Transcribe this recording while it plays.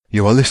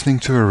You are listening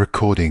to a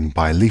recording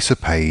by Lisa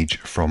Page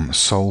from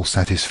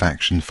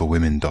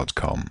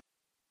soulsatisfactionforwomen.com.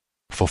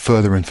 For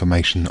further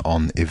information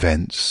on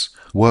events,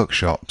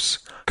 workshops,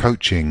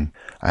 coaching,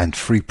 and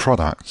free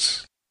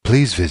products,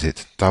 please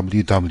visit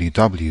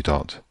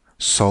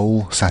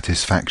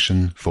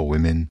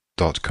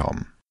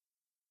www.soulsatisfactionforwomen.com.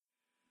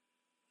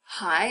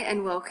 Hi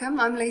and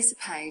welcome. I'm Lisa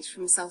Page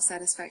from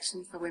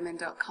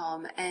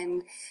soulsatisfactionforwomen.com,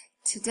 and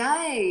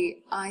today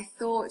I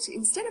thought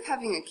instead of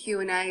having a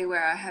Q&A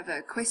where I have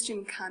a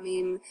question come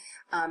in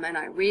and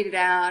I read it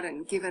out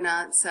and give an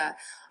answer,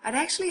 I'd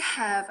actually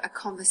have a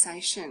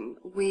conversation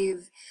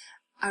with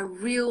a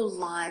real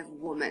live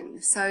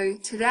woman. So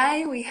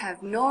today we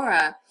have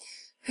Nora,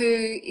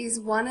 who is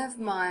one of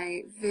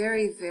my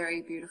very,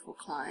 very beautiful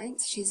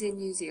clients. She's in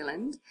New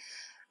Zealand.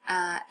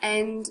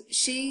 And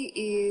she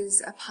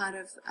is a part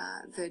of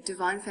the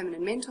Divine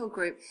Feminine Mentor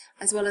Group,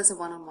 as well as a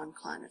one-on-one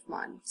client of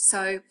mine.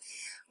 So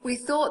we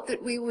thought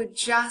that we would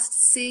just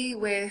see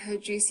where her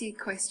juicy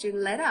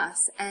question led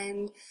us,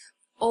 and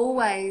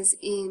always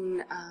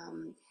in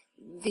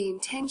the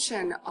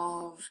intention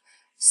of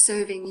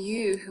serving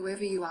you,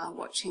 whoever you are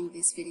watching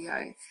this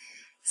video.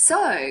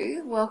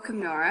 So,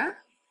 welcome, Nora.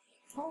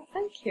 Oh,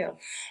 thank you.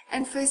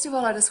 And first of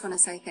all, I just want to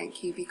say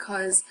thank you,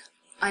 because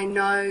I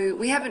know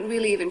we haven't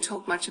really even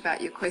talked much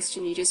about your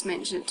question. You just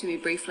mentioned it to me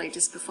briefly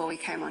just before we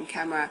came on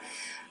camera.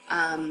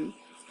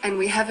 And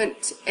we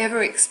haven't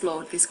ever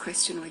explored this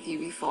question with you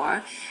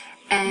before.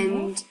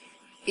 And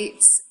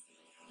it's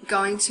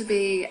going to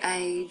be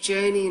a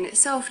journey in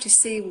itself to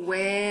see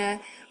where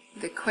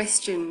the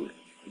question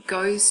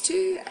goes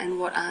to and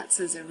what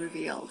answers are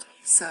revealed.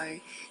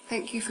 So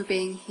thank you for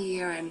being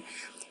here and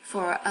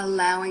for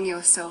allowing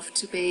yourself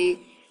to be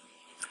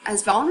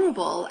as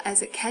vulnerable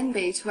as it can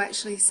be to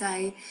actually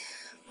say,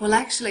 well,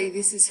 actually,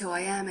 this is who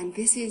I am and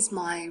this is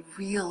my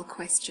real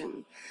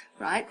question,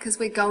 right? Because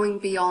we're going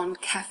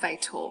beyond cafe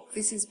talk.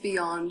 This is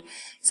beyond,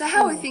 so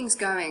how are things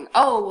going?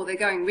 Oh, well, they're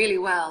going really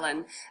well,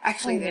 and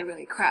actually they're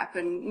really crap,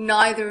 and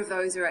neither of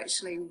those are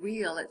actually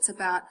real. It's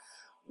about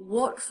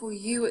what for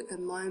you at the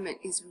moment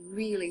is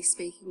really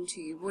speaking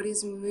to you, what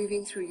is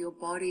moving through your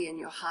body and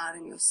your heart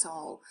and your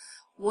soul,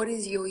 what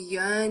is your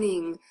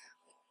yearning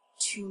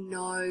to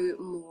know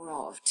more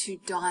of, to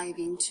dive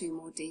into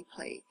more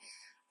deeply.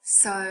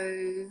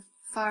 So,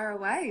 fire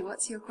away,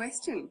 what's your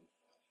question?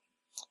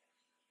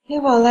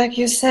 Yeah, well, like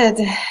you said,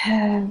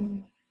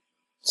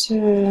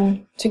 to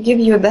give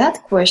you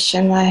that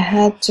question, I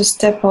had to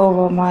step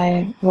over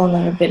my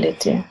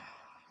vulnerability,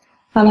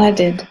 and I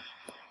did.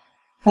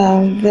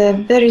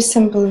 The very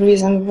simple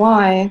reason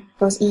why,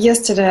 because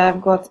yesterday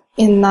I've got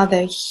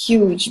another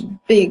huge,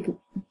 big,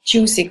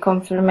 juicy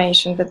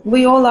confirmation that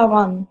we all are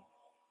one.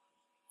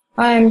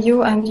 I am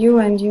you and you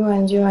and you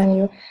and you and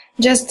you.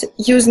 Just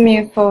use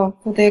me for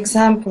the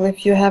example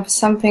if you have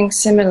something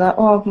similar,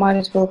 or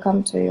it will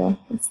come to you.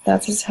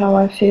 That is how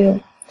I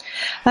feel.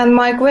 And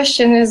my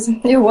question is,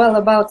 well,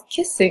 about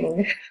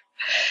kissing.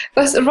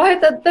 Because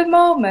right at the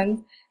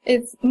moment,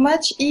 it's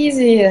much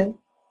easier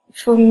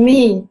for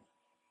me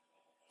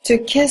to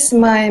kiss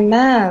my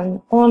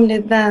man only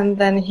then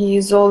than he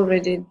is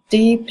already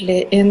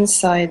deeply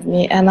inside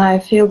me and I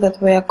feel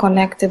that we are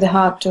connected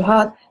heart to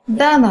heart.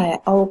 Then I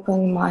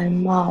open my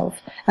mouth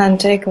and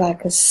take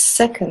like a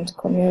second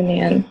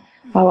communion,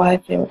 how I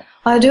feel.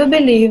 I do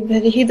believe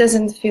that he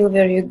doesn't feel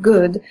very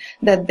good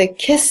that the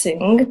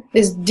kissing,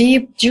 this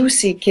deep,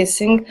 juicy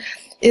kissing,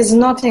 is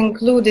not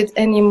included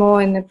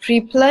anymore in the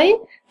pre-play,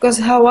 because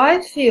how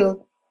I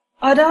feel,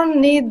 I don't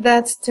need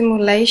that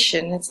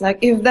stimulation. It's like,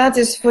 if that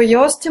is for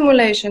your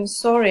stimulation,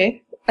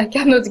 sorry, I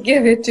cannot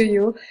give it to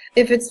you.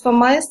 If it's for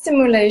my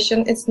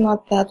stimulation, it's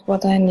not that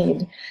what I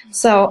need.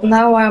 So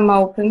now I'm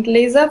open,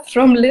 Lisa,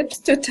 from lips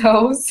to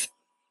toes.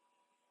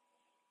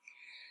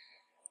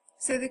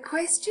 So the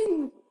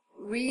question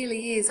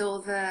really is,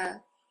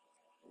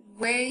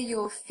 where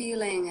you're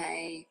feeling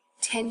a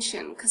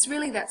tension, because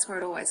really that's where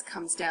it always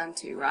comes down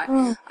to,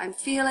 right? I'm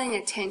feeling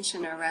a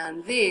tension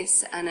around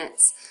this, and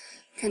it's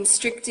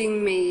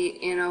constricting me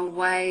in a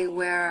way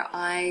where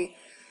I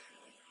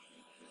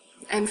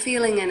am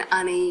feeling an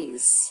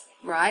unease,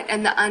 right?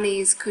 And the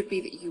unease could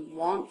be that you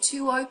want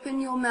to open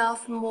your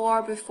mouth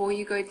more before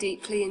you go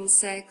deeply in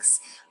sex,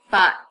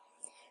 but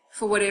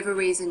for whatever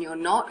reason you're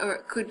not, or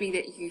it could be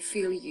that you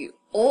feel you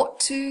ought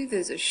to,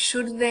 there's a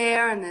should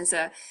there, and there's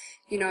a,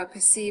 a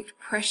perceived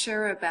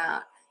pressure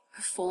about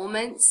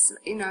performance,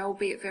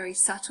 albeit very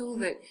subtle,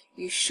 that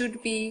you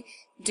should be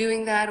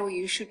doing that, or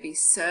you should be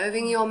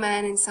serving your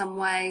man in some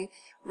way,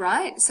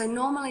 right? So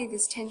normally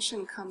this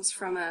tension comes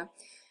from a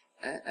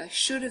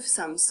should of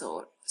some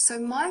sort. So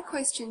my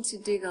question to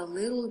dig a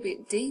little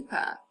bit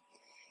deeper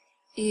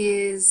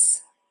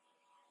is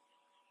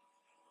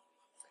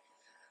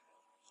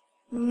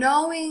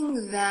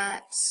knowing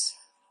that,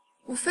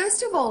 well,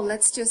 first of all,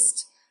 let's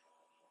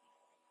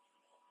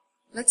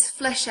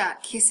flesh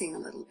out kissing a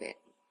little bit,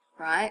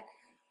 right?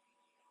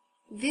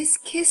 This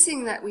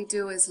kissing that we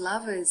do as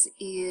lovers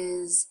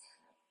is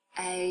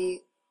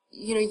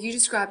you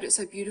described it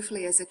so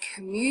beautifully as a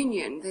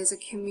communion. There's a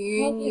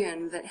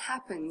communion that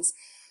happens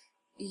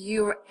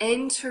you're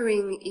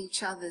entering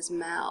each other's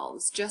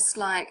mouths, just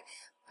like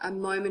a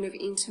moment of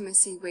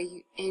intimacy where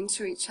you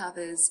enter each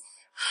other's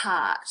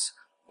heart,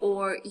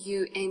 or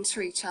you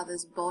enter each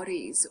other's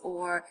bodies,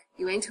 or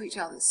you enter each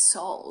other's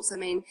souls. I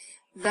mean,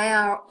 they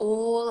are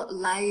all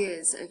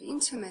layers of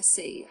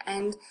intimacy,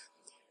 and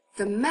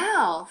the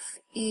mouth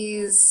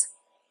is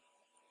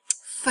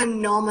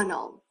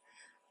phenomenal.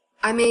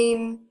 I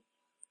mean,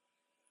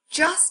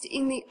 just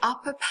in the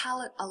upper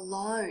palate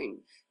alone,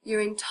 your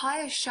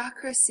entire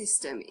chakra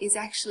system is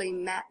actually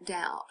mapped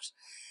out.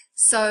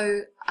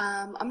 So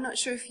I'm not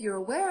sure if you're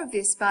aware of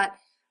this, but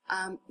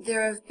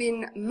there have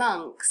been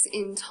monks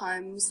in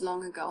times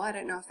long ago, I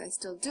don't know if they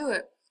still do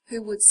it,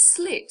 who would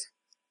slit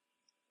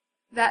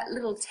that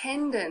little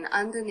tendon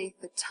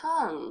underneath the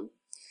tongue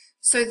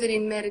so that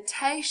in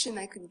meditation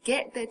they could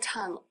get their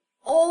tongue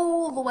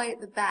all the way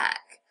at the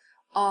back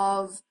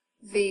of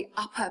the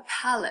upper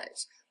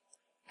palate.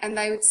 And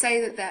they would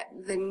say that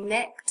the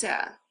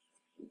nectar,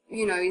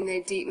 you know, in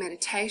their deep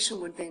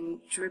meditation would then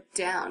drip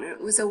down. And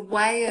it was a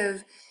way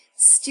of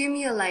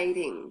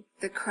stimulating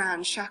the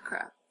crown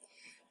chakra.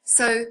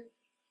 So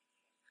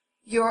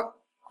your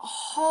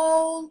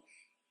whole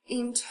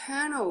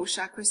internal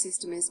chakra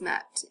system is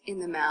mapped in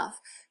the mouth.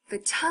 The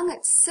tongue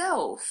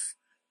itself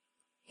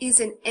is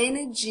an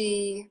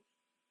energy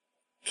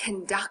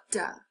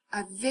conductor,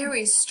 a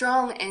very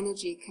strong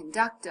energy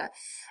conductor.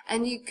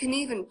 And you can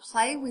even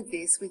play with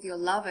this with your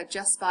lover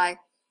just by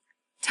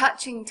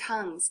touching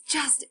tongues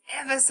just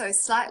ever so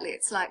slightly.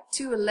 It's like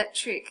two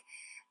electric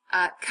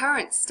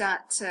currents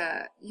start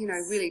to, you know,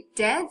 really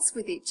dance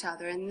with each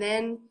other. And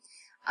then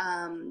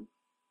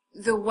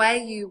the way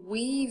you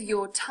weave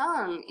your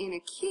tongue in a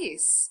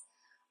kiss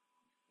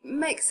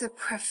makes a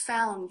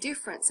profound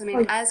difference. I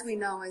mean, as we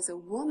know as a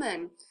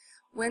woman,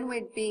 when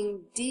we're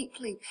being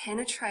deeply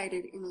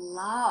penetrated in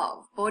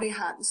love, body,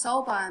 heart, and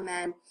soul by a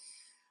man,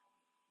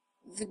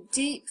 the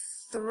deep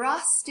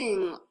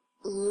thrusting,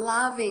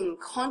 loving,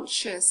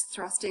 conscious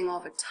thrusting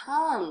of a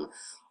tongue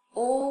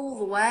all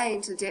the way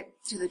into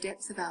the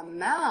depths of our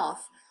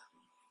mouth,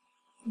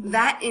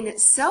 that in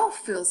itself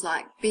feels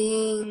like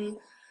being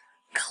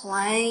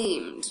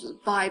claimed,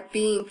 by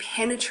being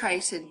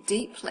penetrated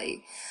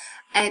deeply,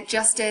 and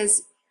just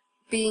as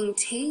being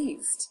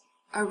teased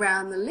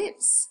around the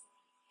lips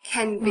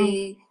can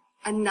be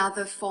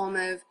another form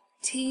of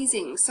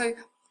teasing. So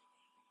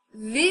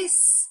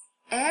this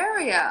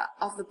area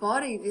of the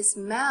body, this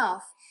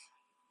mouth,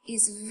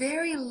 is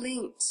very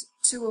linked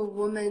to a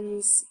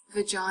woman's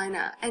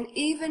vagina. And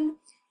even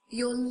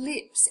your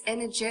lips,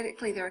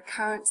 energetically, there are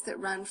currents that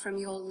run from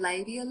your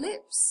labia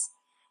lips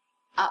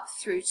up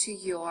through to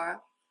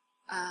your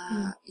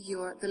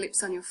the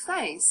lips on your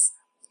face.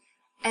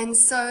 And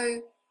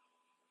so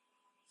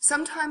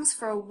sometimes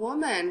for a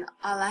woman,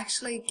 I'll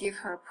actually give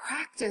her a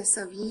practice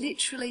of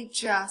literally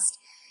just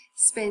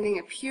spending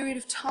a period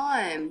of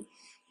time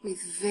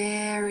with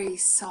very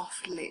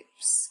soft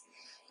lips.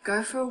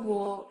 Go for a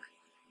walk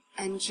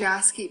and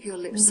just keep your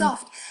lips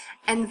soft.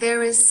 And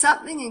there is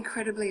something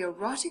incredibly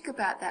erotic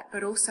about that,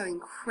 but also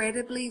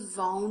incredibly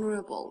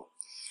vulnerable.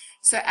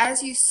 So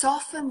as you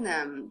soften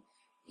them,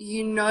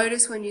 you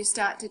notice when you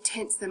start to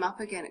tense them up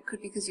again. It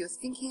could be because you're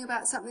thinking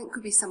about something. It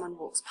could be someone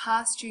walks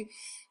past you.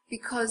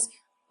 Because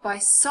by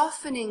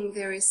softening,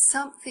 there is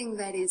something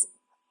that is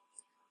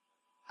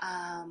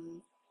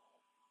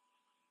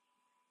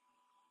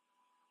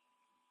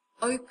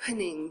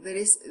opening, that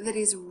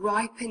is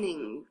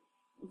ripening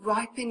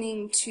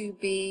to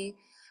be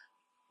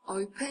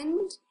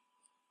opened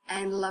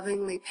and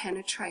lovingly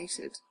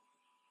penetrated.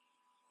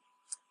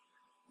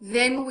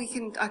 Then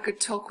I could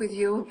talk with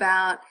you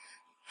about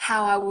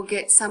how I will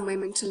get some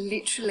women to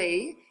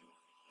literally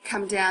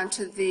come down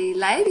to the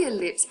labia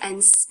lips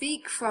and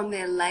speak from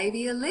their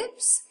labia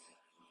lips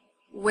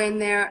when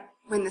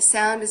the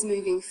sound is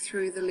moving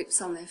through the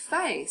lips on their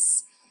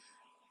face,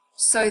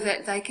 so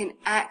that they can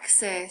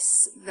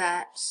access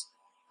that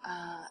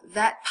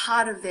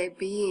part of their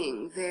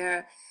being,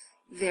 their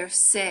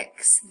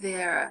sex,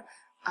 their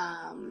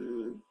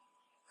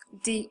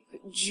deep,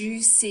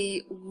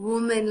 juicy,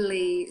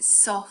 womanly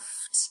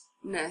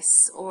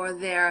softness, or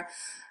their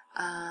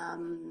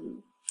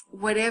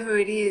whatever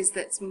it is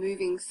that's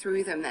moving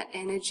through them, that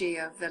energy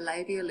of the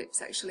labia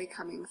lips actually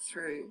coming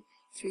through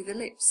the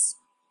lips.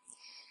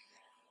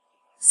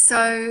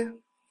 So,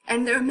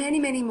 and there are many,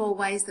 many more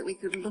ways that we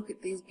could look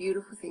at these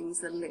beautiful things,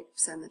 the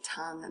lips and the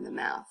tongue and the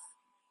mouth.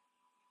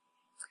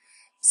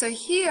 So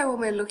here, when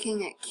we're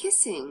looking at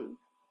kissing,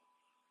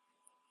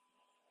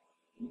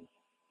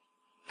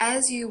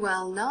 as you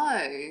well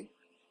know,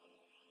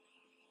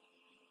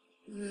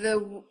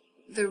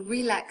 the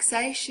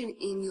relaxation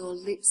in your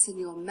lips and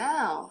your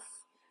mouth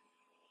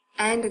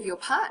and of your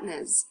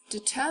partners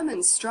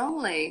determines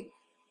strongly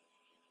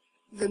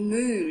the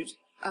mood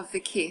of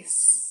the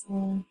kiss,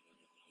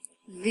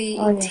 the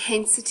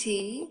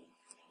intensity,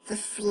 the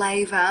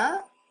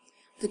flavor,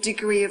 the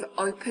degree of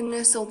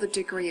openness or the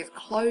degree of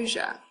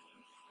closure,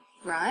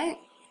 right?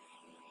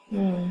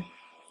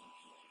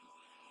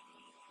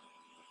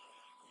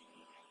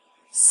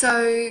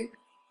 So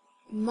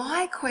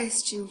my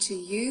question to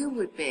you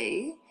would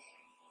be,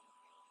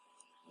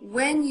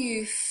 when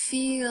you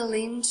feel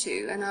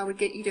into, and I would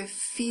get you to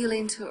feel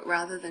into it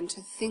rather than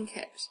to think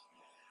it,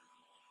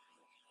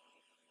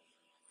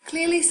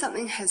 clearly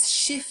something has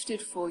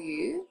shifted for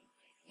you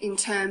in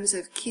terms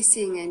of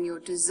kissing and your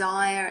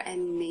desire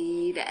and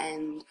need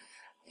and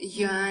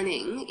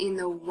yearning in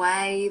the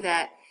way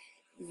that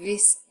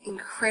this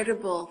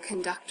incredible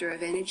conductor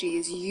of energy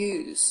is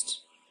used,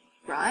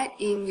 right,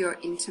 in your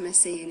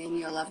intimacy and in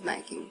your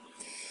lovemaking.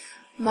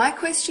 My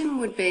question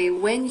would be,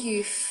 when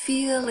you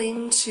feel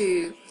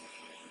into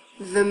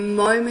the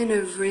moment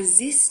of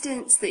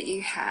resistance that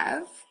you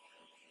have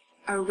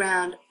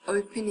around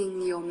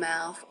opening your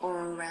mouth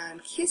or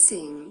around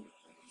kissing,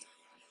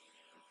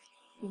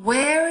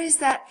 where is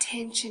that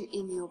tension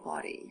in your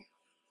body?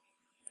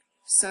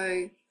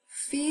 So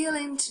feel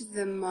into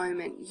the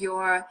moment.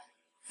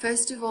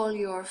 First of all,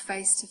 you're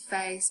face to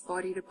face,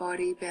 body to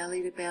body,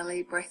 belly to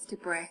belly, breath to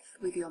breath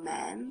with your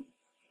man.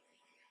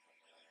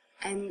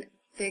 And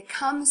there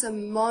comes a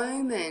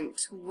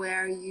moment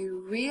where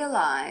you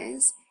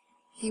realize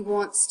he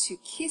wants to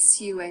kiss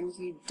you and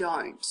you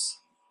don't.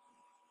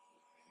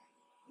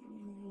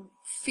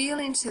 Feel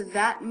into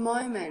that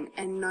moment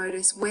and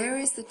notice, where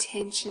is the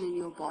tension in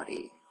your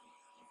body?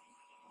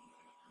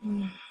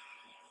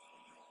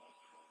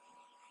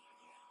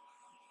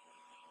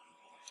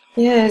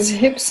 Yeah, it's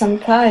hips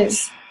and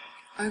thighs.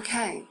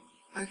 Okay.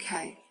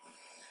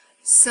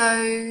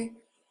 So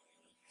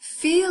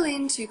feel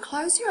into,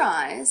 close your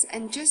eyes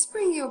and just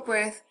bring your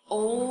breath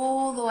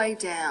all the way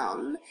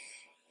down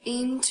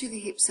into the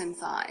hips and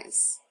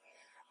thighs.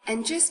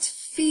 And just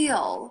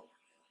feel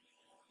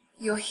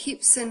your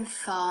hips and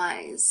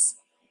thighs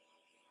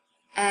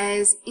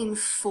as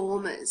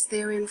informers.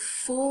 They're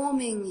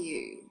informing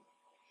you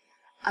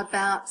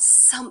about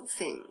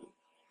something.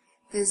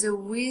 There's a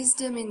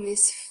wisdom in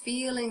this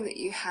feeling that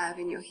you have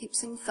in your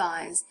hips and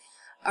thighs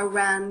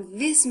around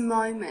this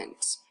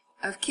moment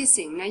of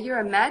kissing. Now you're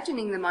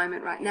imagining the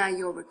moment right now,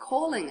 you're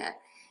recalling it,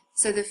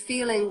 so the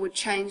feeling would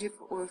change if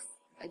it were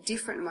a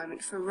different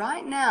moment. For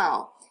right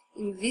now,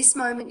 in this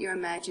moment you're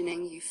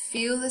imagining, you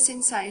feel the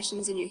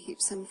sensations in your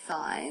hips and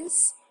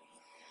thighs.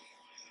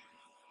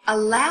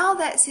 Allow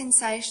that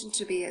sensation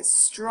to be as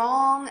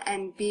strong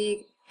and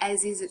big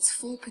as is its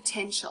full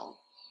potential.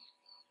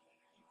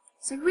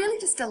 So really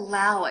just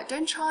allow it.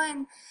 Don't try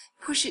and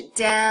push it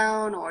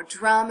down or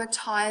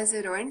dramatize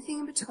it or anything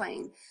in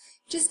between.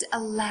 Just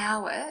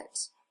allow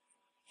it.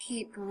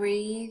 Keep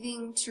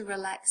breathing to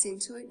relax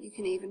into it. You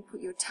can even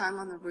put your tongue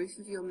on the roof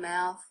of your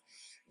mouth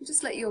and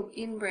just let your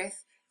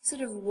in-breath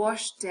sort of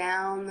wash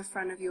down the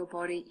front of your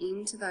body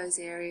into those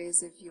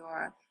areas of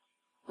your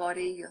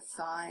body, your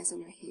thighs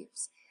and your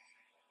hips.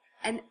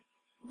 And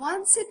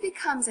once it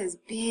becomes as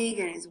big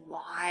and as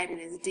wide and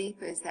as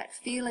deep as that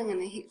feeling in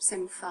the hips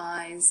and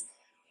thighs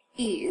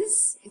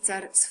it's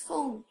at its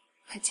full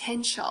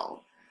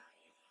potential,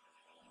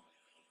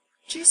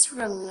 just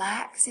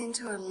relax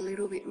into it a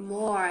little bit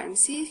more and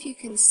see if you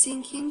can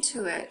sink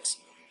into it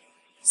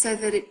so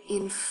that it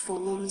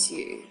informs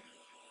you.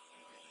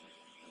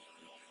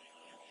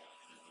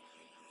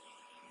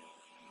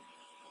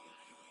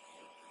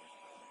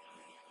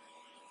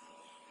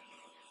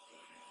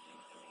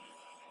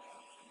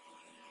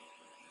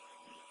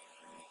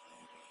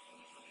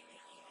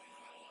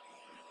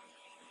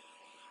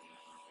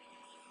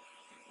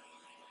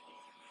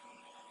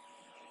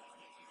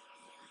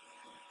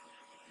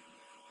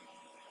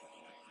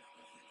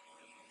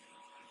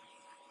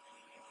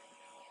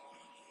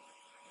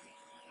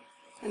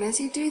 And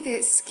as you do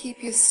this,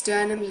 keep your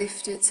sternum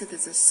lifted so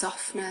there's a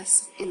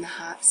softness in the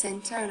heart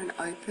center and an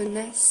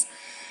openness.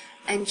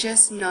 And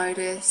just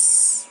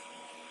notice,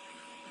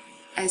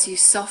 as you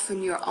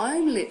soften your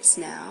own lips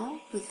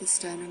now with the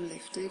sternum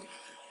lifted,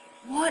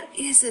 what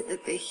is it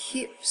that the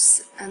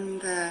hips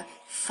and the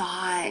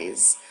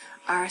thighs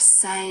are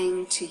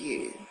saying to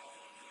you?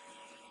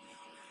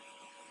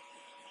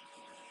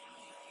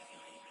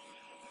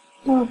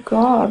 Oh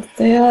God,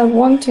 they are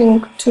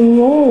wanting to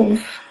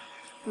move.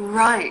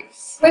 Right.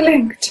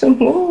 Willing to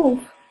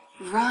move.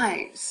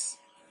 Right.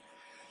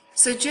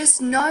 So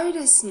just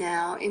notice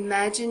now,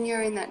 imagine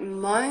you're in that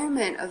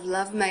moment of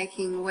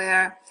lovemaking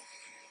where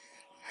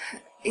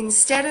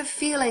instead of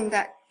feeling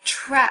that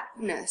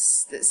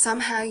trappedness that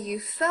somehow you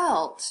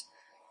felt,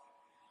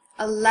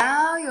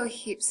 allow your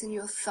hips and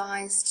your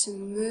thighs to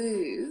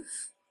move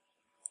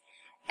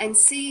and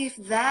see if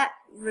that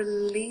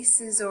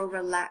releases or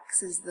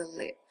relaxes the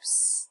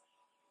lips.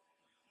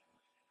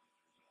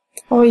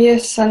 Oh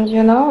yes, and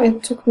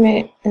it took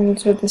me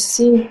into the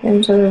sea,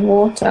 into the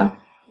water.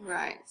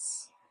 Right.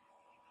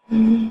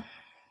 Mm.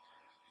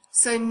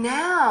 So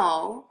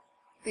now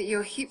that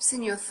your hips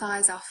and your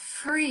thighs are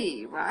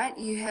free, right,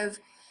 you have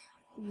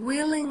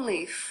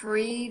willingly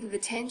freed the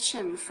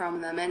tension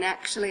from them and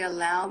actually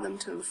allowed them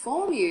to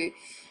inform you,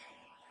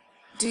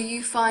 do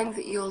you find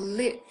that your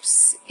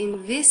lips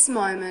in this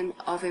moment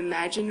of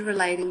imagined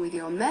relating with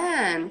your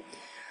man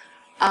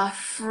are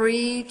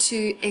free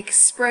to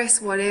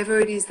express whatever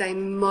it is they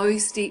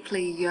most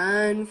deeply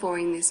yearn for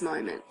in this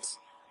moment?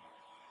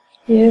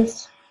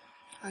 Yes.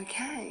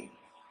 Okay.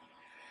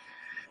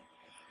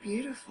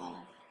 Beautiful.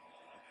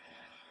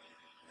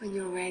 When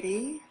you're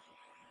ready,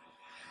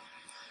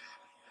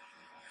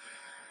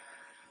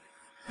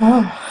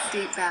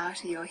 deep bow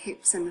to your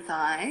hips and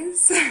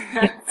thighs.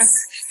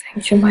 Yes.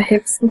 Thank you, my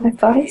hips and my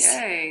thighs.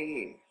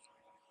 Yay.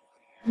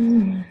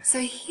 So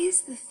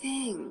here's the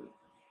thing.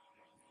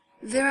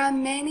 There are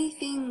many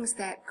things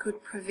that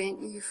could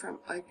prevent you from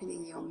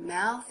opening your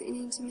mouth in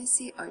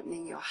intimacy,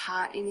 opening your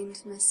heart in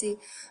intimacy,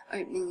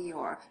 opening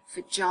your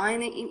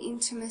vagina in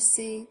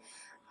intimacy.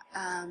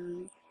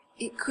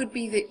 It could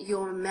be that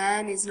your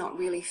man is not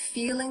really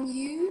feeling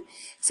you,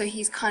 so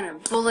he's kind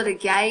of bullet a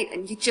gate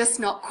and you're just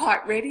not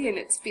quite ready and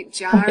it's a bit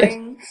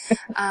jarring.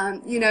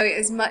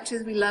 As much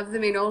as we love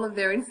them in all of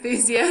their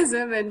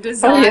enthusiasm and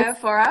desire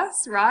for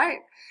us, right?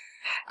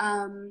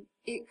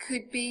 It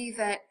could be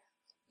that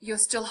you're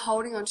still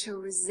holding on to a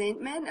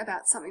resentment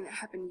about something that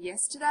happened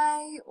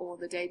yesterday or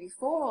the day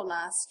before or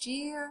last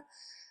year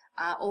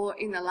or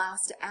in the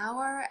last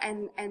hour,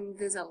 and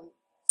there's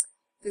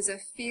a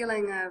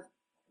feeling of,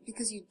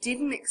 because you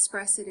didn't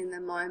express it in the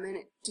moment,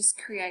 it just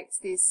creates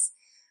this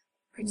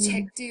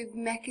protective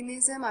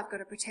mechanism. I've got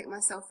to protect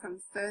myself from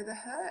further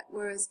hurt.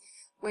 Whereas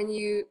when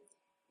you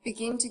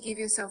begin to give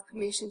yourself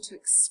permission to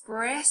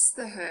express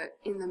the hurt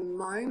in the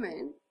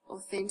moment,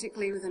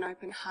 authentically with an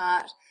open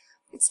heart,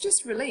 it's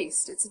just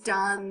released, it's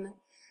done,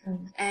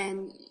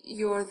 and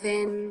you're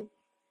then,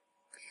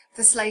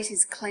 the slate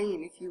is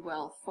clean, if you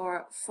will,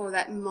 for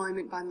that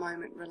moment by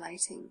moment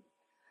relating.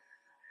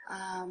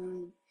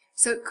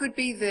 So it could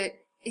be that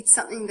it's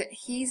something that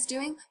he's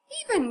doing,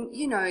 even,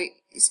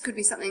 it could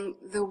be something,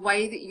 the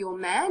way that your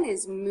man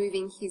is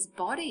moving his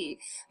body.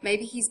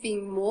 Maybe he's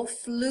being more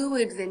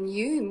fluid than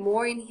you,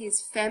 more in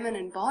his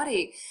feminine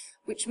body,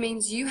 which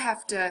means you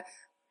have to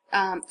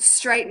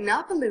straighten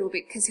up a little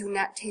bit because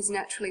he's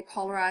naturally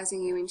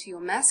polarizing you into your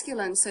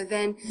masculine. So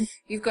then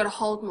you've got to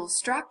hold more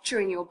structure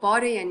in your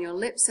body and your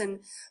lips,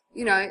 and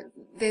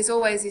there's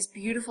always this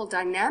beautiful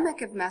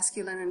dynamic of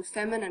masculine and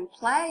feminine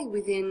play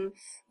within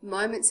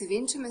moments of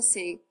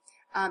intimacy.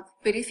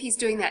 But if he's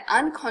doing that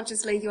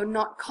unconsciously, you're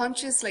not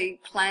consciously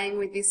playing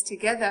with this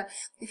together.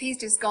 If he's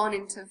just gone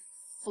into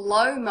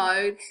flow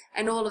mode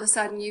and all of a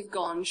sudden you've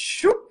gone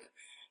shoop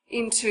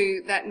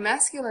into that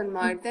masculine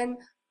mode,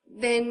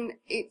 then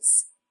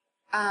it's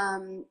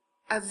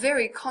a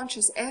very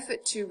conscious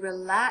effort to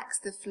relax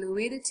the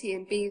fluidity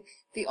and be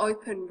the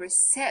open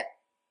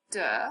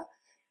receptor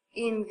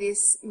in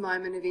this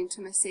moment of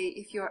intimacy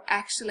if you're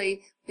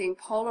actually being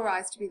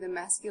polarized to be the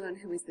masculine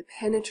who is the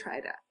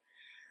penetrator.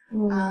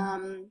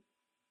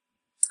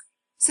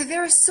 So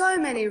there are so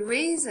many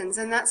reasons,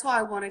 and that's why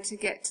I wanted to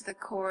get to the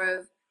core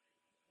of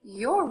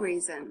your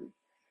reason.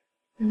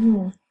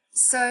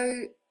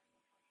 So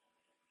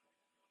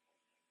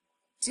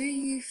do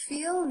you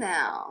feel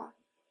now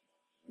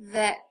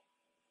that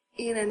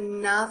in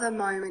another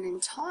moment in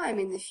time,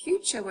 in the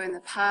future, where in the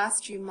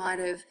past you might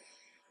have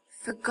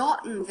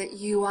forgotten that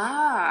you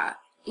are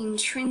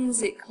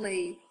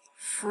intrinsically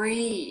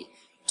free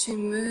to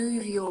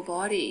move your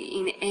body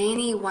in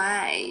any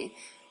way,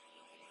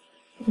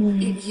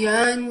 it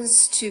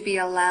yearns to be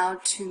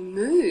allowed to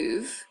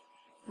move,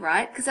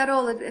 right? Because that's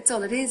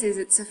all it is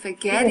it's a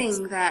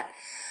forgetting that,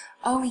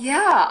 oh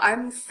yeah,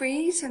 I'm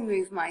free to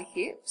move my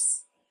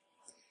hips.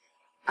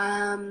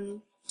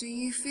 Do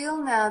you feel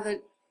now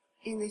that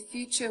in the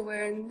future,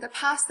 where in the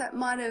past that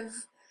might have,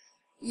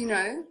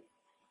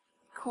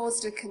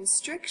 caused a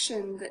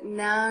constriction, that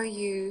now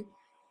you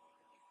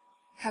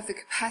have the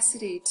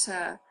capacity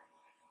to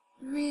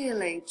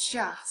really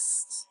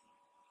just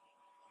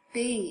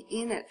be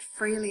in it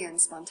freely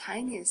and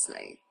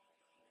spontaneously?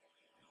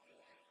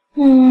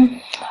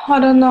 I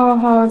don't know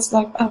how it's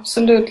like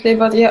absolutely,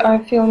 but yeah, I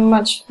feel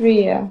much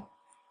freer.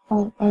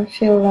 I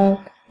feel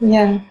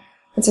like,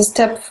 it's a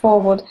step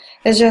forward.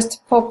 It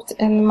just popped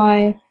in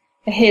my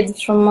head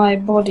from my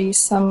body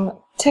some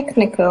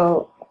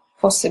technical,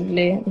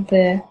 possibly,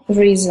 the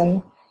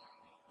reason.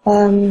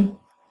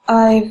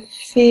 I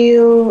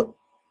feel,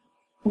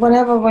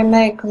 whenever we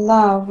make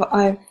love,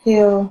 I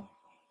feel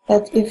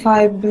that if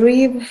I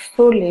breathe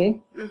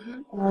fully,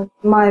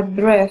 my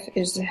breath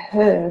is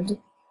heard,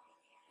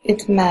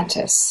 it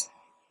matters.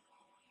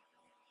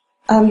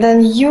 And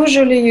then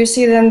usually you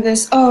see then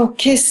this, oh,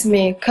 kiss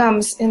me,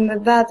 comes in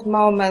that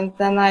moment,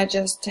 then I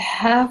just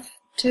have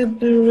to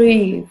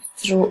breathe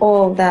through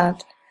all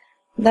that.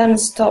 Then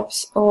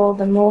stops all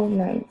the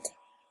movement.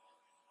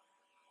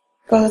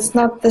 Because it's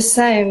not the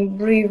same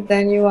breathe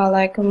than you are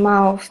like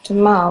mouth to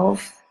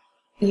mouth.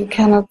 You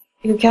cannot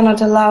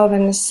allow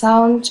any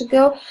sound to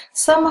go.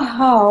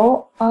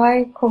 Somehow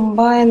I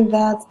combine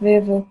that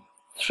with the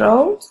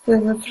throat.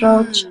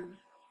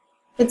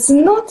 It's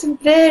not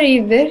very,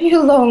 very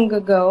long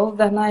ago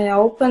when I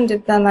opened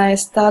it, then I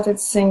started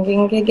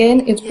singing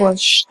again. It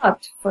was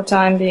shut for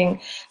time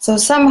being. So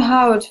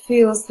somehow it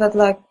feels that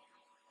like,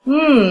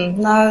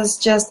 now it's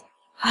just,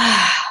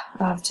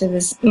 after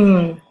this,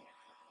 And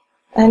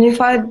if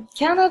I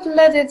cannot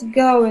let it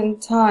go in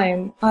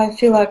time, I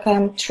feel like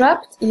I'm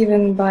trapped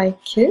even by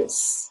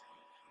kiss.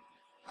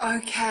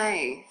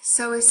 Okay,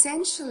 so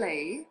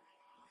essentially,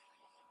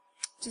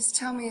 just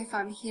tell me if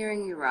I'm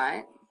hearing you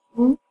right.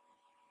 Hmm?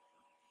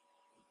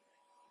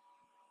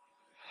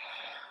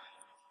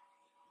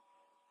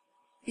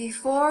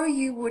 Before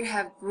you would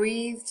have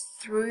breathed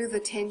through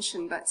the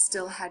tension but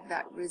still had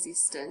that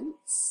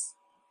resistance,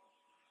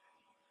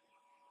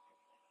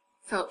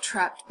 felt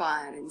trapped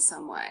by it in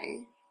some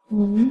way,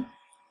 Hmm.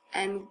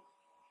 and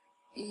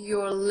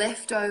your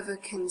leftover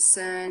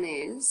concern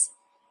is,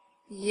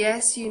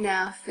 yes, you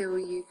now feel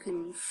you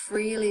can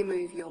freely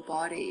move your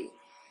body,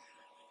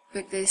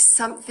 but there's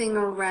something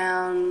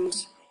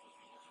around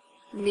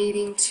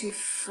needing to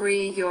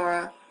free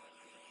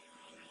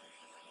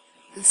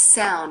the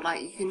sound,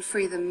 like you can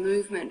free the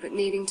movement, but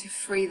needing to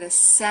free the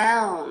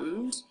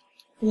sound.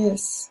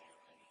 Yes.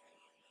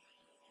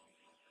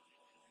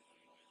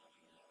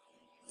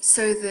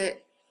 So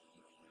that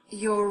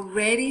you're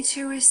ready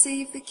to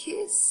receive the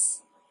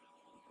kiss?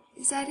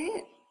 Is that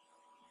it?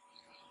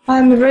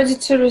 I'm ready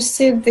to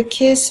receive the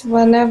kiss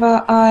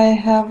whenever I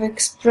have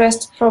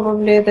expressed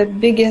probably the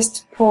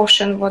biggest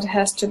portion what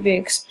has to be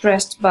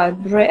expressed by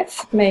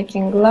breath,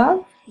 making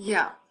love.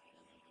 Yeah.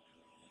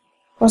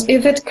 Because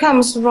if it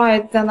comes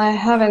right, then I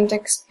haven't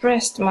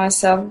expressed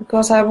myself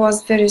because I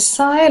was very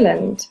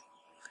silent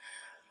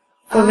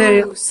for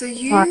very long So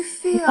time. you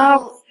feel...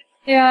 Now,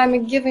 yeah,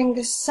 I'm giving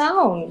the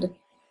sound.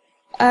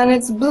 And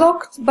it's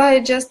blocked by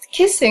just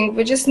kissing,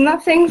 which is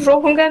nothing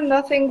wrong and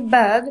nothing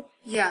bad.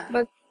 Yeah.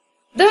 But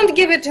don't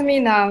give it to me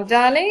now,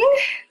 darling.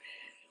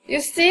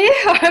 You see,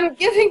 I'm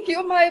giving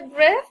you my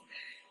breath.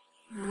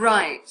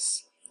 Right.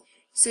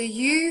 So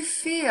you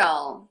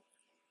feel...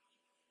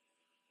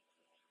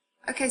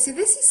 Okay, so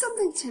this is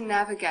something to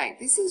navigate.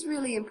 This is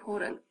really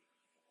important.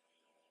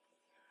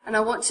 And I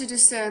want to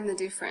discern the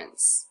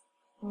difference.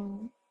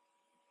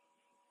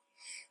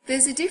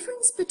 There's a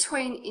difference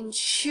between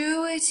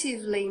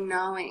intuitively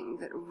knowing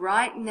that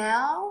right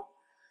now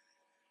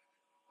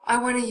I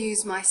want to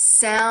use my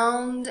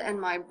sound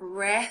and my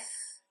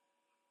breath.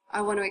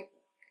 I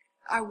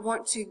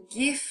want to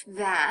gift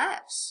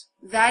that.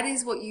 That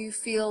is what you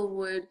feel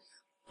would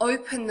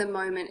open the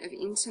moment of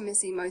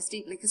intimacy most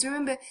deeply. Because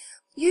remember,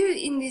 you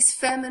in this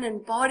feminine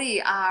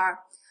body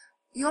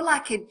you're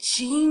like a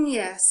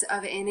genius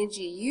of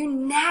energy. You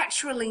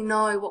naturally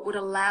know what would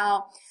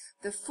allow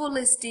the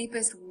fullest,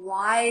 deepest,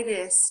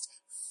 widest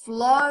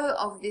flow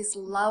of this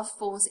love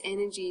force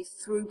energy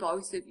through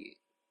both of you,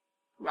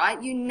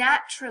 right? You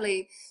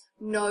naturally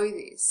know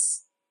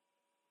this.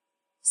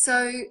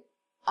 So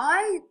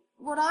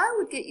what I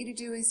would get you to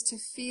do is to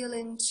feel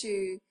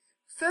into,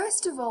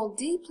 first of all,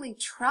 deeply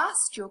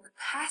trust your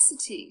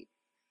capacity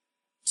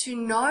to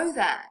know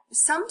that.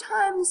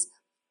 Sometimes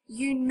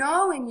you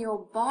know in your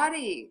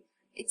body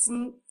it's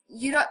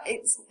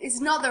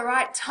not the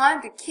right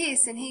time to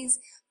kiss, and he's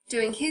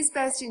doing his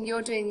best and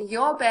you're doing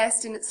your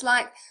best, and it's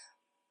like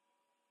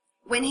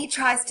when he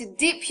tries to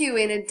dip you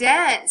in a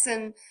dance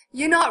and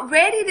you're not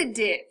ready to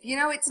dip,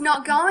 it's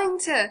not going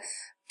to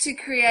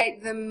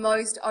create the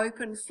most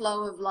open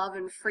flow of love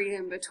and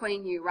freedom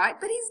between you, right?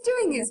 But he's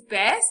doing his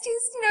best.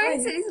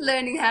 He's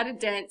learning how to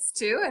dance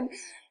too, and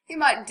he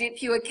might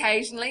dip you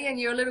occasionally and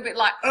you're a little bit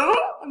like, oh,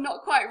 I'm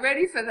not quite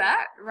ready for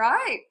that,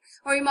 right?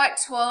 Or he might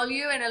twirl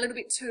you and a little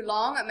bit too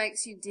long, it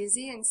makes you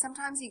dizzy, and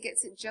sometimes he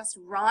gets it just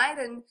right.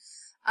 And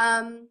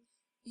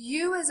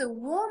you as a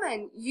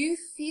woman, you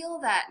feel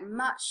that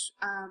much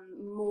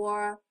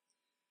more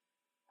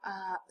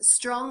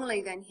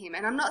strongly than him.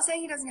 And I'm not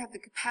saying he doesn't have the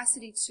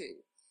capacity to.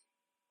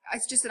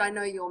 It's just that I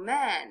know your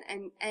man,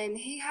 and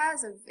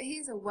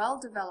he's a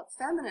well-developed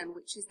feminine,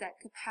 which is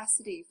that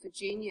capacity for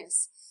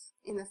genius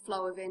in the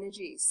flow of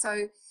energy.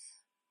 So,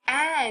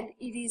 and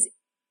it is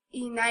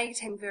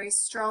innate and very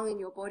strong in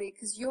your body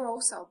because you're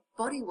also a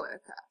body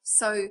worker.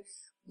 So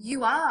you're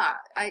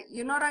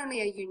not only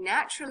are you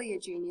naturally a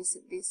genius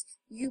at this,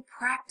 you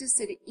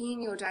practice it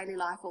in your daily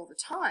life all the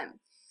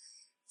time.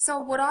 So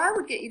what I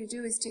would get you to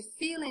do is to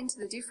feel into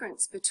the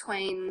difference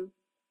between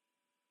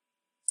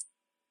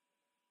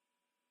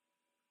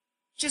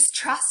just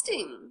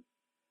trusting.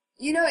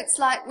 It's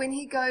like when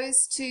he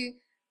goes to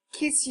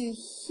kiss you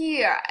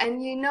here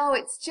and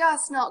it's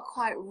just not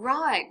quite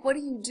right. What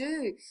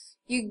do?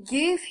 You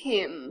give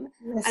him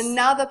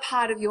another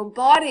part of your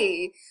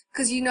body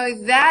because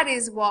that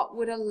is what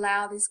would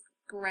allow this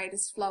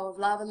greatest flow of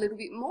love a little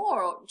bit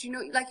more. Or,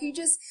 like you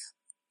just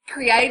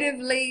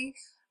creatively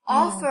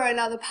offer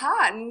another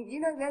part, and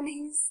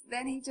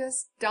then he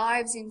just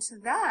dives into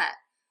that.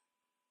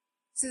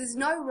 So there's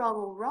no wrong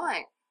or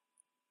right.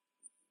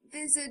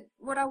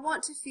 What I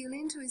want to feel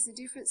into is the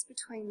difference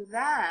between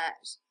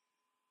that,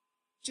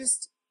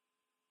 just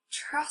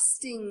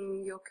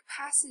trusting your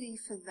capacity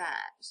for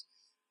that,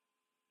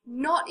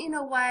 not in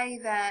a way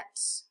that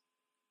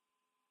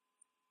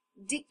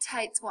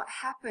dictates what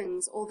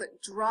happens or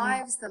that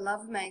drives the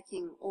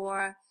lovemaking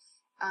or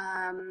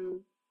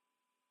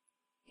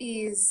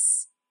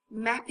is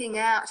mapping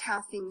out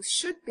how things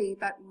should be,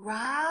 but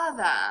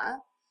rather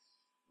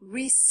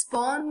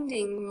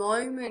responding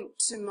moment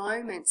to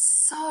moment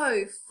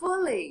so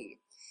fully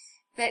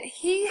that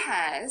he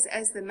has,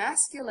 as the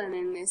masculine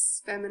in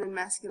this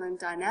feminine-masculine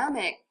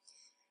dynamic,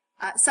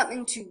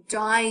 something to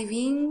dive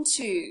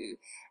into.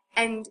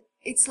 And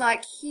it's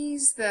like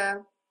he's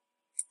the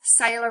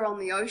sailor on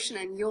the ocean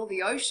and you're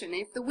the ocean.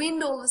 If the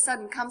wind all of a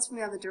sudden comes from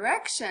the other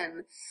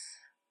direction,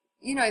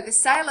 you know, the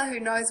sailor who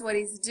knows what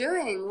he's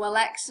doing will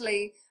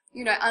actually,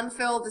 you know,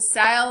 unfurl the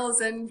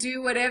sails and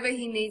do whatever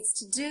he needs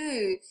to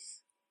do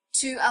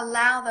to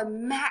allow the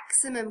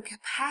maximum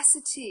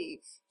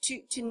capacity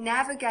to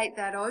navigate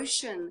that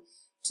ocean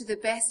to the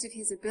best of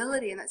his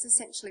ability. And that's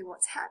essentially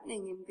what's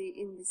happening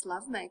in this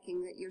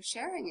lovemaking that you're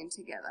sharing in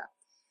together.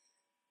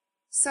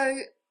 So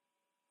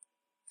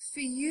for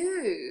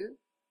you,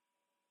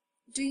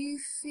 do you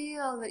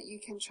feel that you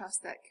can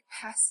trust that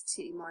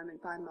capacity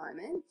moment by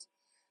moment?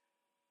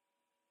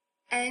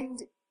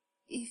 And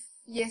if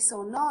yes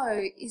or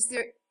no, is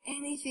there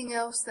anything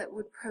else that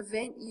would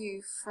prevent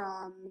you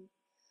from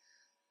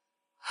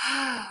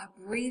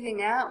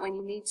breathing out when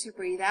you need to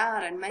breathe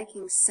out, and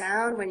making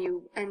sound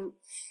and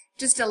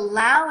just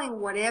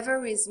allowing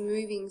whatever is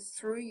moving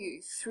through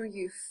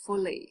you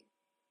fully?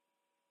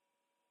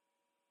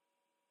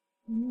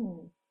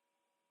 Oh,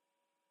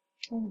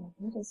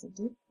 that is a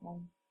deep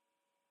one.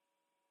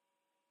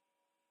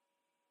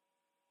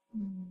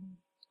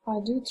 I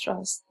do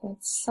trust that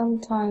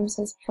sometimes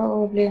it's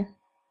probably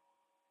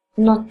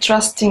not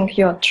trusting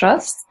your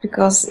trust,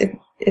 because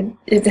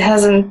it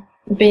hasn't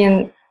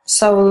been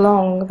so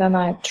long that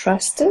I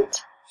trusted.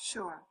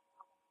 Sure.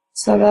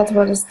 So that's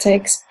what it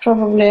takes.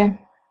 Probably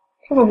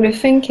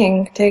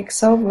thinking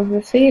takes over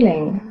the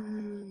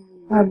feeling,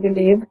 I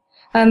believe.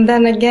 And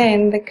then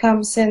again, there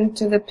comes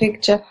into the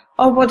picture,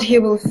 what he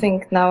will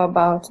think now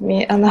about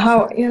me, and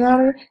how, you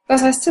know,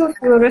 because I still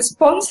feel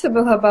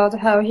responsible about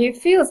how he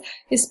feels,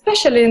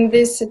 especially in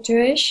these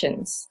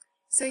situations.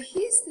 So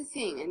here's the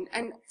thing,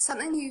 and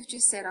something you've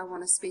just said I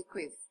want to speak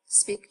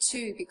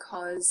to,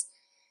 because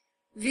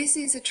this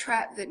is a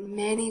trap that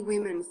many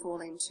women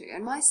fall into,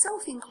 and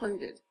myself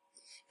included,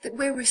 that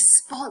we're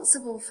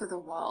responsible for the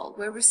world.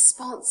 We're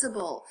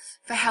responsible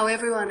for how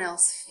everyone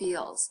else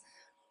feels.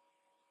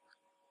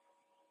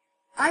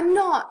 I'm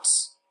not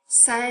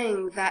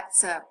saying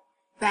that's a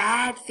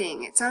bad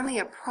thing. It's only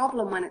a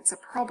problem when it's a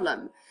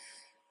problem.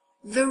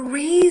 The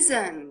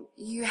reason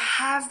you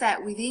have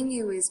that within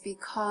you is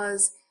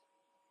because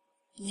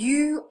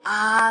you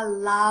are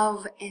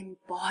love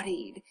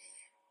embodied.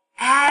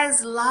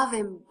 As love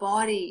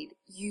embodied,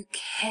 you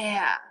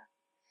care.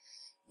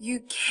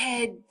 You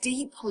care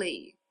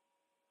deeply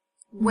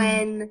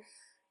when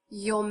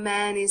your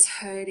man is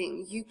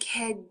hurting. You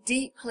care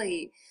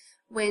deeply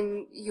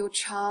when your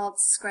child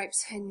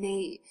scrapes her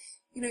knee.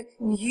 You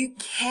know, you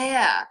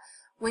care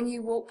when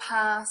you walk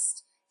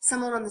past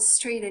someone on the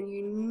street and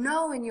you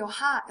know in your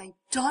heart they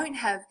don't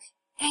have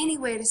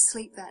anywhere to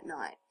sleep that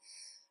night.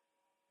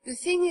 The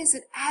thing is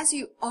that as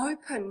you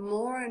open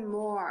more and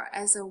more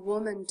as a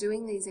woman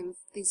doing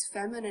these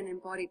feminine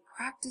embodied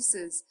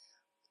practices,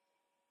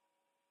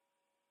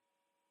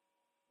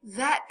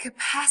 that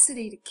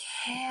capacity to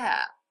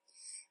care,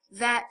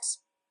 that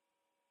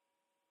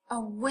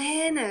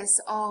awareness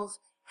of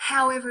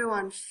how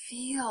everyone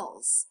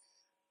feels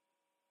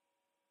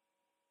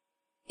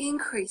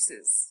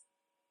increases.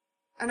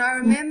 And I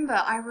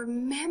remember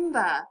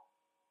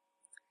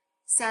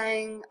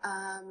saying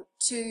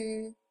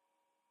to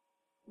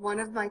one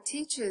of my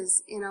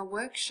teachers in a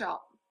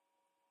workshop,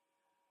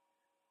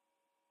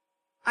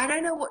 I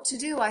don't know what to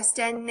do. I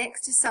stand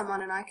next to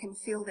someone and I can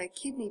feel their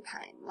kidney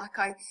pain. Like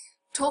I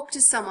talk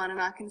to someone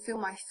and I can feel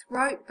my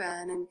throat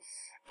burn.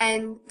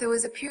 And there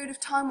was a period of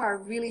time where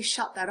I really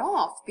shut that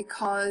off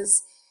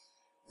because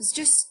it was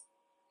just,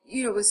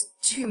 you know, it was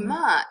too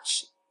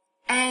much.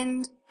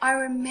 And I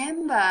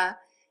remember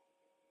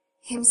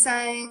him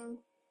saying,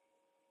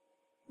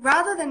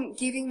 rather than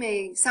giving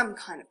me some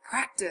kind of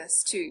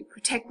practice to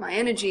protect my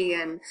energy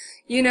and,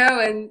 you know,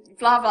 and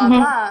blah, blah,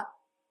 blah,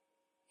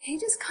 he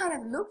just kind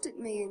of looked at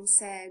me and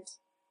said,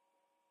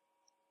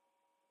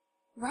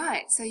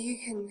 right, so you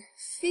can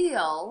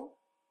feel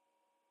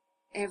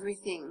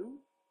everything.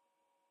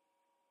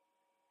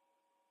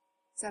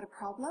 Is that a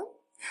problem?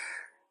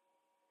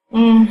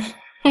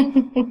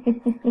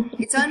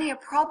 It's only a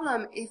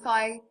problem if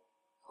I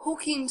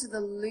hook into the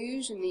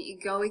illusion, the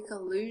egoic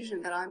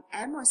illusion that I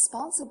am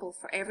responsible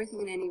for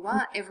everything and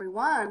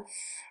everyone,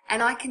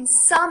 and I can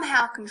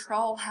somehow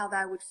control how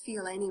they would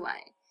feel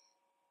anyway.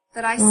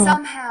 That I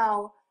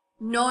somehow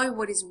know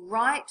what is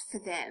right for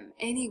them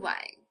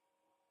anyway.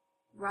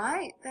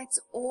 Right? That's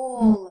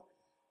all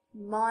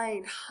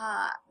mind,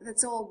 heart.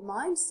 That's all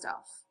mind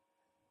stuff.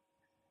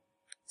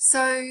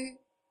 So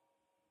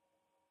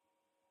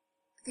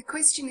the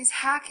question is,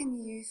 how can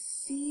you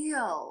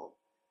feel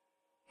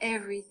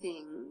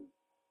everything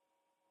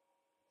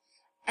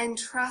and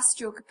trust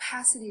your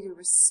capacity to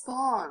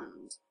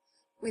respond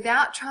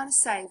without trying to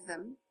save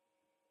them,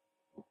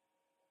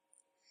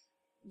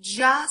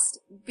 just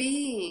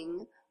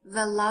being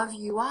the love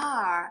you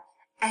are,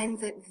 and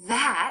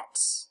that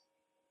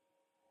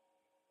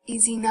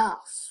is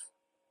enough.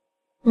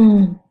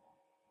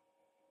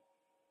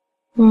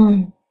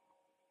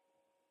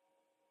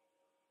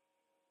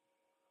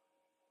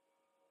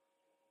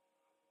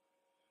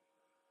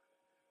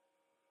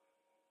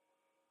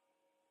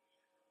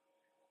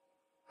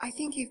 I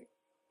think if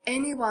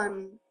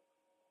anyone,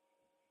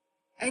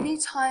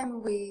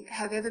 anytime we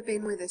have ever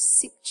been with a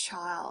sick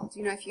child,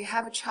 you know, if you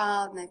have a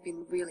child and they've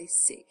been really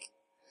sick,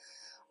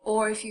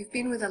 or if you've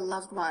been with a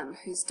loved one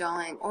who's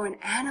dying, or an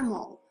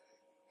animal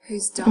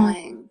who's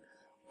dying,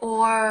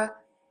 or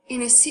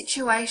in a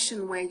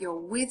situation where you're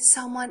with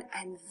someone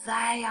and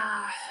they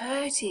are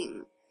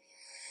hurting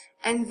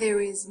and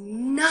there is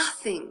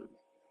nothing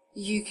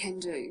you can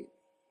do,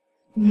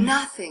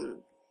 nothing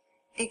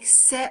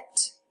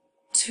except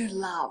to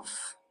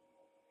love.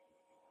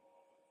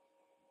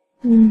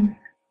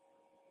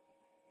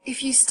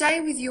 If you stay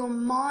with your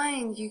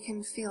mind, you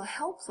can feel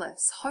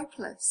helpless,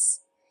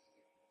 hopeless.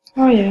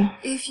 Oh yeah.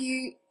 If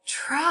you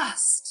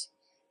trust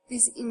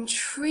this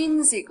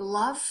intrinsic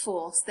love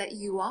force that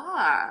you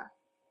are,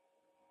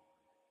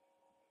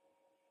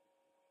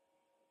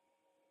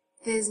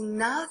 there's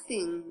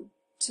nothing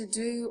to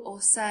do or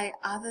say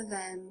other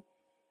than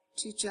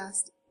to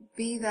just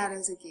be that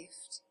as a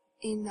gift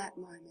in that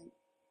moment.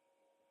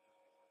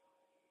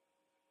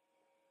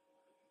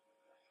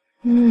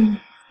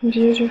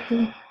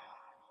 Beautiful.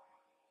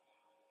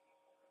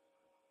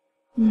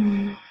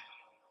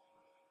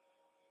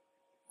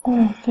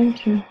 Oh,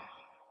 thank you.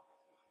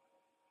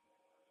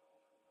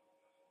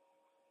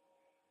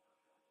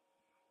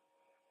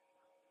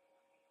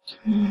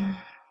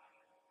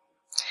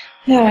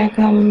 Yeah, I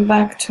come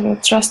back to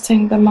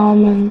trusting the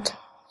moment,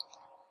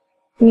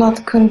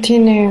 not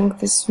continuing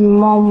this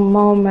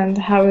moment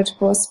how it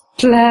was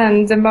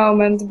planned the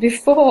moment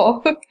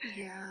before.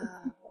 Yeah.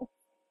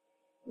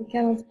 We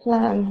cannot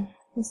plan,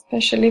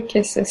 especially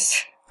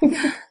kisses.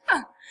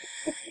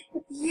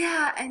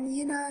 Yeah, and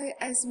you know,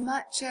 as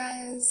much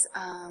as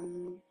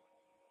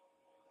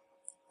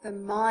the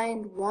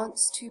mind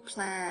wants to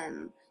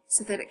plan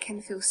so that it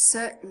can feel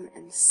certain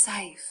and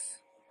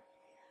safe,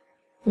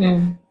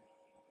 the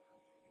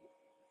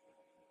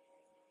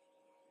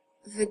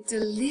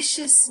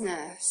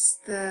deliciousness,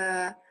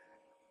 the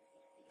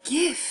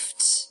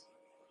gift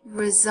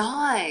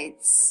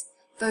resides,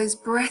 those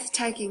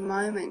breathtaking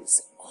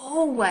moments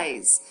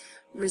always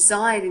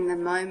reside in the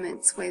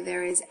moments where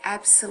there is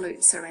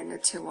absolute surrender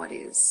to what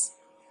is.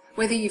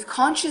 Whether you've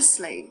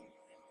consciously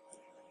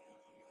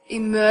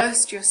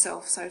immersed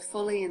yourself so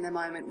fully in the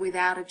moment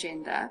without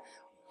agenda,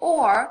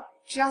 or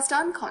just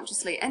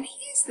unconsciously. And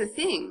here's the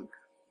thing.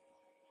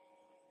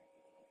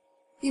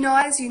 You know,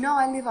 as you know,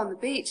 I live on the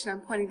beach, and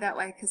I'm pointing that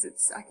way because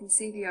I can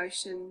see the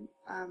ocean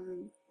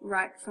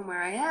right from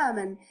where I am,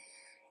 and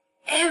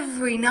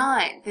every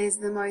night there's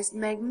the most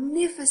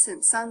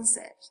magnificent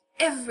sunset.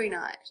 Every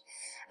night.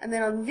 And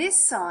then on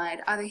this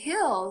side are the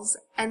hills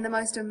and the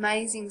most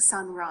amazing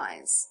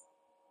sunrise.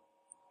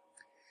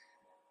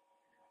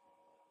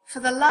 For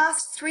the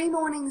last 3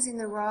 mornings in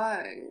a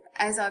row,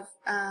 as I've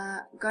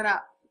got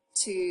up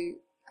to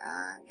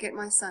get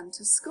my son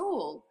to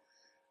school,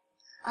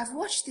 I've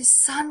watched this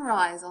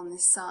sunrise on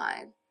this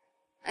side.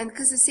 And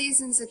because the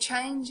seasons are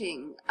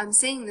changing, I'm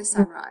seeing the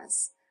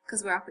sunrise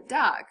because we're up at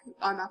dark.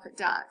 I'm up at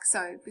dark,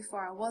 so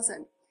before I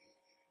wasn't.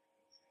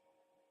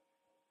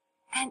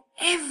 And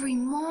every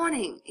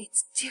morning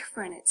it's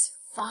different, it's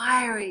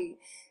fiery.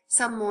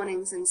 Some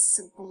mornings and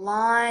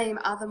sublime,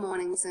 other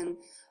mornings and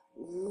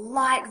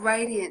light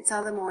radiance,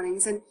 other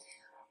mornings. And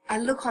I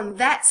look on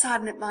that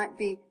side and it might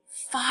be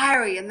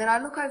fiery. And then I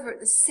look over at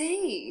the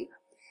sea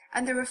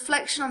and the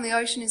reflection on the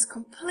ocean is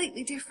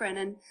completely different.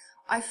 And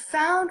I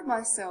found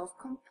myself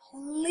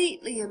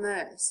completely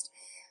immersed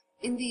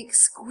in the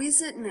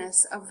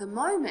exquisiteness of the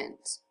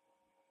moment.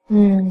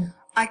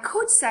 I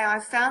could say I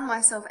found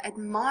myself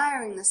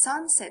admiring the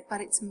sunset, but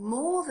it's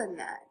more than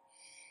that.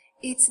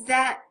 It's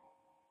that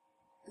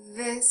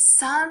the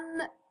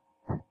sun,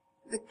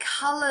 the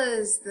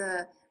colours,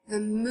 the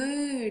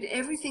mood,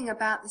 everything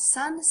about the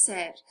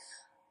sunset,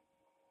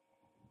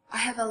 I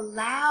have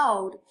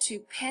allowed to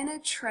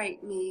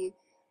penetrate me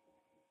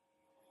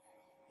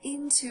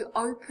into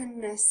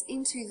openness,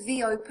 into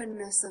the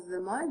openness of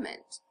the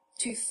moment,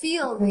 to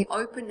feel the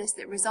openness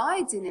that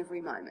resides in every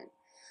moment.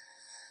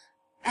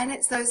 And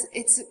it's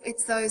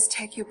those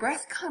take your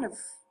breath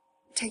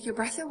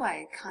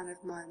away kind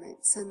of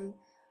moments. And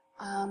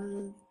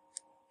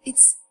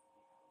it's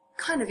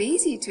kind of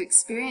easy to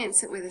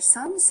experience it with a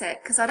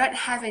sunset because I don't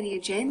have any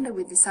agenda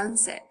with the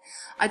sunset.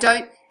 I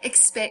don't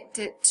expect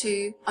it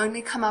to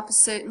only come up a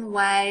certain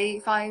way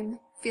if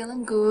I'm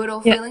feeling good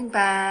or feeling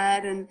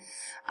bad. And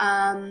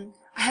I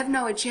have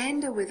no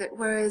agenda with it,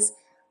 whereas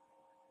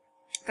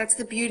that's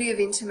the beauty of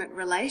intimate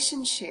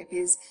relationship,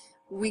 is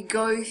we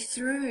go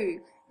through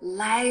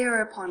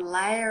layer upon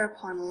layer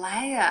upon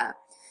layer,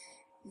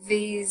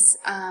 these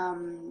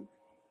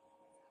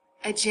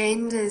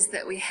agendas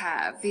that we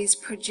have, these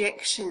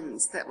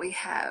projections that we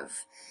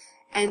have,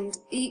 and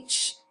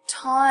each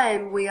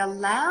time we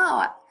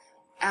allow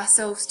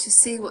ourselves to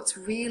see what's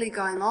really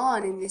going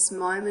on in this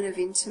moment of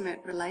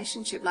intimate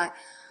relationship, like,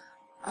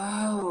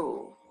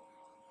 oh,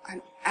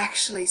 I'm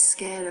actually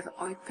scared of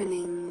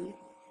opening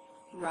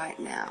right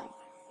now,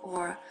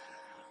 or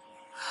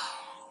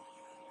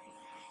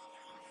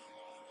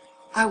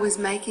I was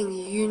making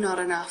you not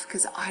enough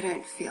because I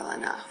don't feel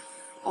enough.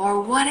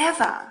 or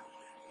whatever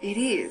it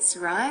is,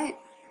 right?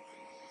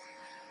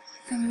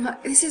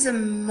 This is a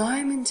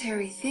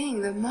momentary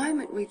thing. The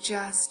moment we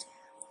just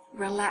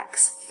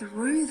relax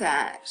through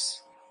that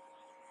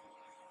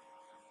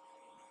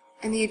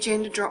and the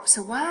agenda drops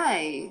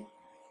away,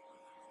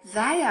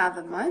 they are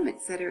the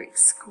moments that are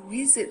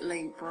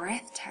exquisitely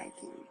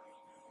breathtaking.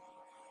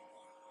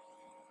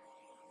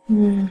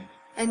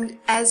 And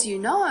as you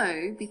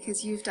know,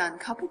 because you've done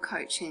couple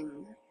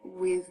coaching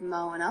with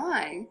Mo and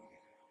I,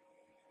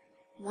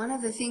 one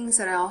of the things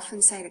that I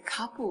often say to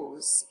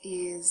couples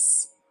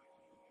is,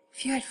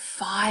 if you had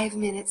 5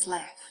 minutes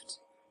left,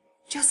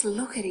 just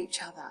look at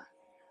each other.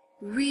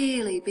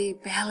 Really be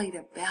belly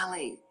to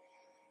belly.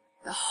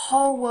 The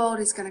whole world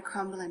is going to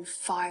crumble in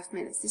 5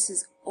 minutes. This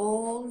is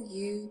all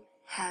you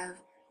have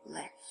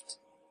left.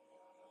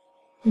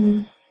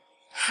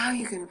 How are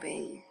you going to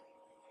be?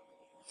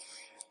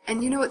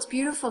 And you know what's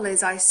beautiful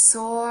is I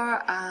saw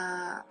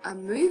a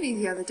movie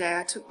the other day.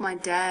 I took my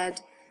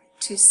dad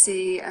to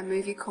see a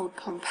movie called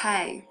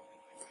Pompeii.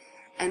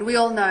 And we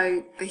all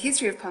know the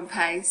history of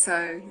Pompeii,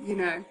 so, you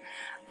know.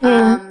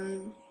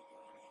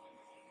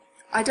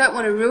 I don't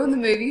want to ruin the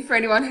movie for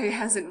anyone who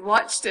hasn't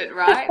watched it,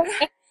 right?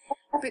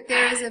 But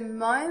there is a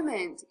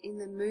moment in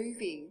the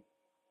movie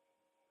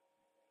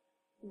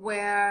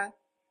where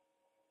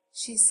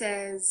she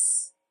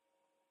says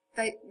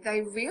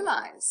they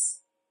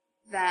realize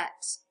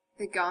that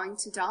they're going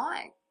to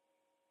die.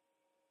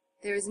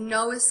 There is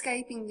no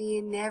escaping the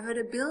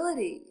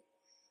inevitability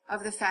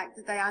of the fact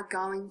that they are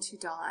going to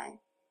die.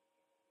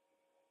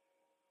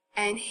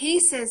 And he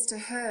says to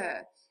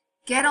her,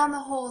 get on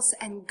the horse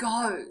and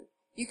go.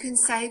 You can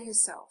save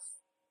yourself.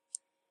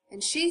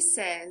 And she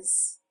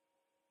says,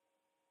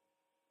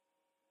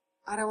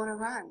 I don't want to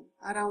run.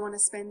 I don't want to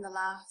spend the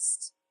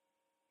last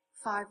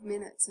 5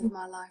 minutes of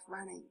my life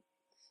running.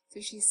 So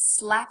she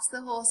slaps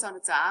the horse on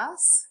its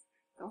ass.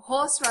 The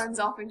horse runs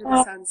off into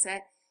the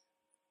sunset.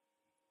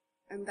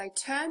 And they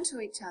turn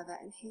to each other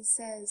and he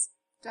says,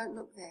 don't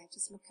look there,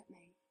 just look at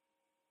me.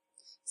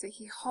 So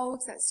he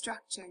holds that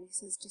structure and he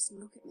says, just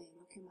look at me,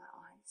 look in my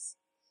eyes.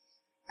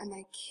 And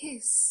they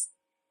kiss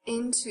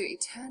into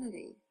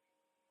eternity.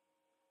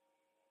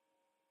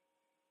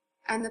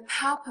 And the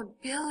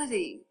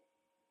palpability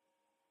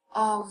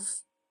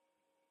of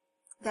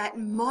that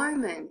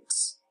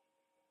moment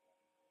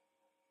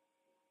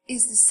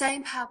is the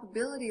same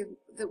palpability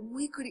that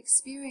we could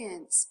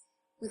experience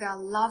with our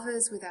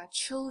lovers, with our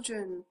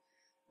children,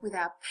 with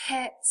our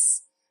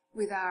pets,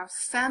 with our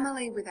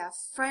family, with our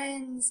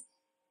friends,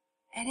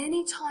 at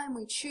any time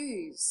we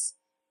choose,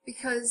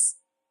 because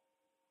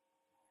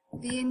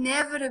the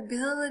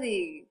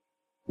inevitability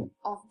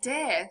of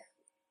death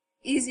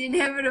is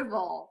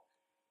inevitable.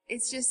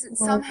 It's just that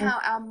somehow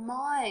our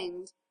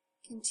mind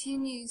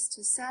continues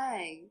to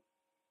say,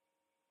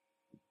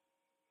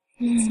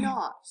 it's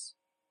not.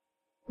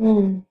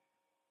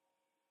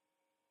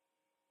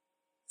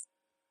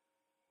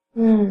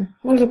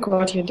 Look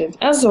what you did,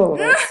 as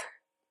always.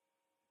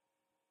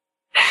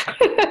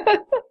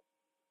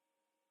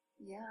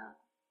 Yeah.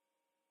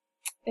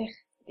 Echt,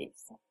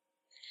 liefste.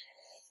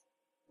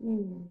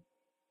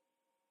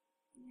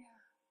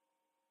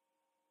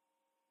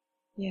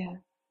 Yeah.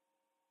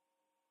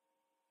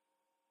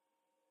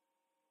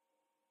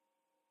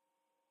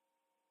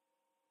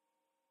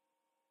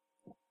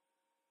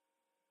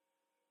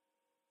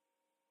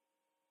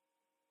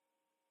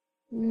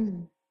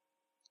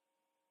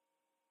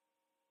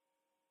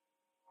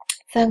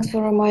 Thanks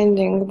for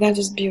reminding. That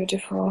is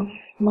beautiful.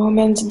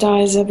 Moment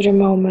dies every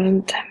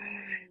moment.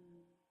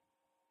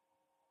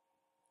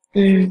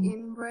 Every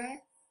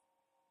in-breath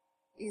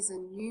is a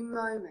new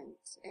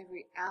moment.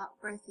 Every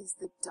out-breath is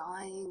the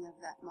dying of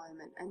that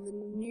moment. And the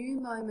new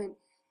moment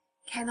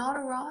cannot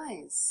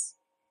arise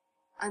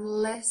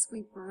unless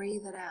we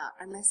breathe it out,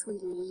 unless we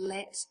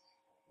let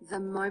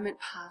the moment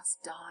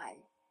past die.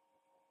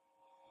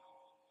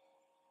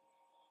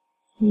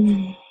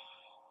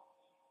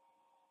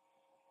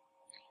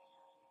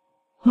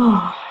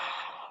 Oh,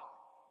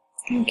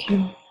 thank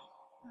you.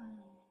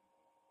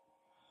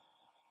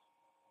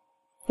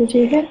 Did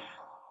you hear?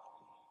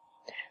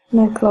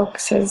 My clock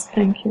says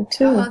thank you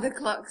too. Oh, the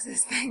clock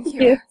says thank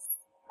you. Yes.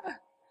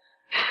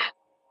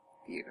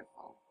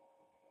 Beautiful.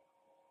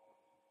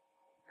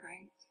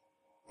 Great.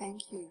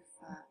 Thank you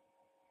for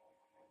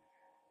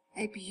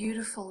a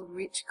beautiful,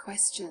 rich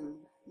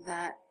question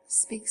that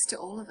speaks to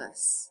all of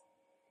us.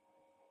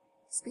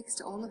 Speaks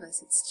to all of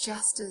us. It's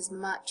just as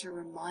much a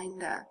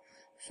reminder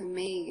for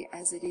me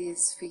as it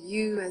is for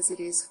you, as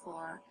it is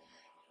for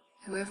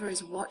whoever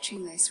is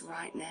watching this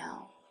right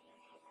now.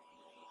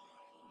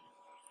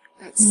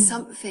 That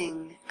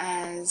something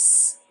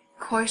as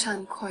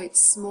quote-unquote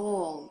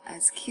small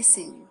as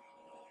kissing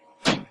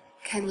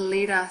can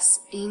lead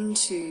us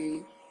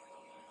into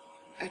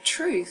a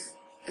truth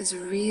as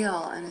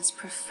real and as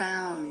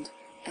profound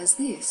as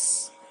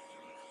this.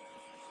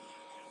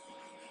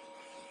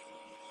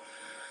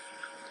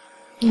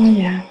 Oh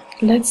yeah,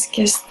 let's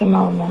kiss the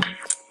moment.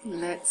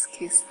 Let's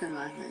kiss the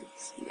moment.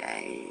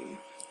 Yay.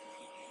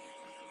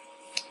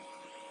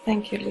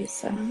 Thank you,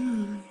 Lisa.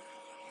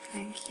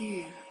 Thank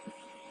you.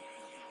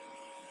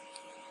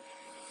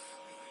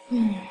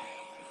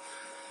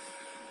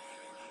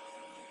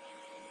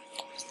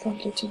 It's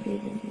lovely to be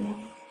with you.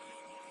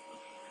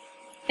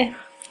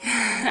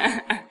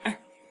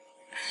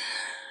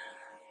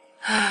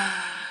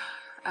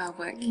 Our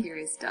work here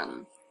is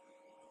done.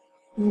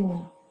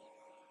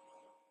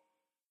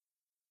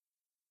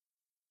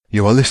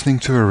 You are listening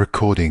to a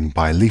recording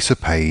by Lisa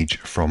Page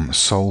from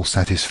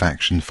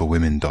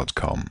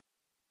soulsatisfactionforwomen.com.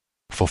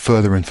 For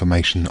further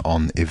information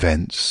on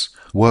events,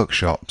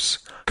 workshops,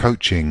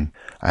 coaching,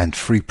 and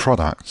free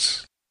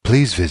products,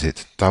 please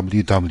visit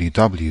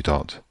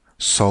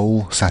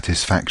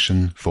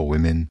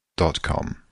www.soulsatisfactionforwomen.com.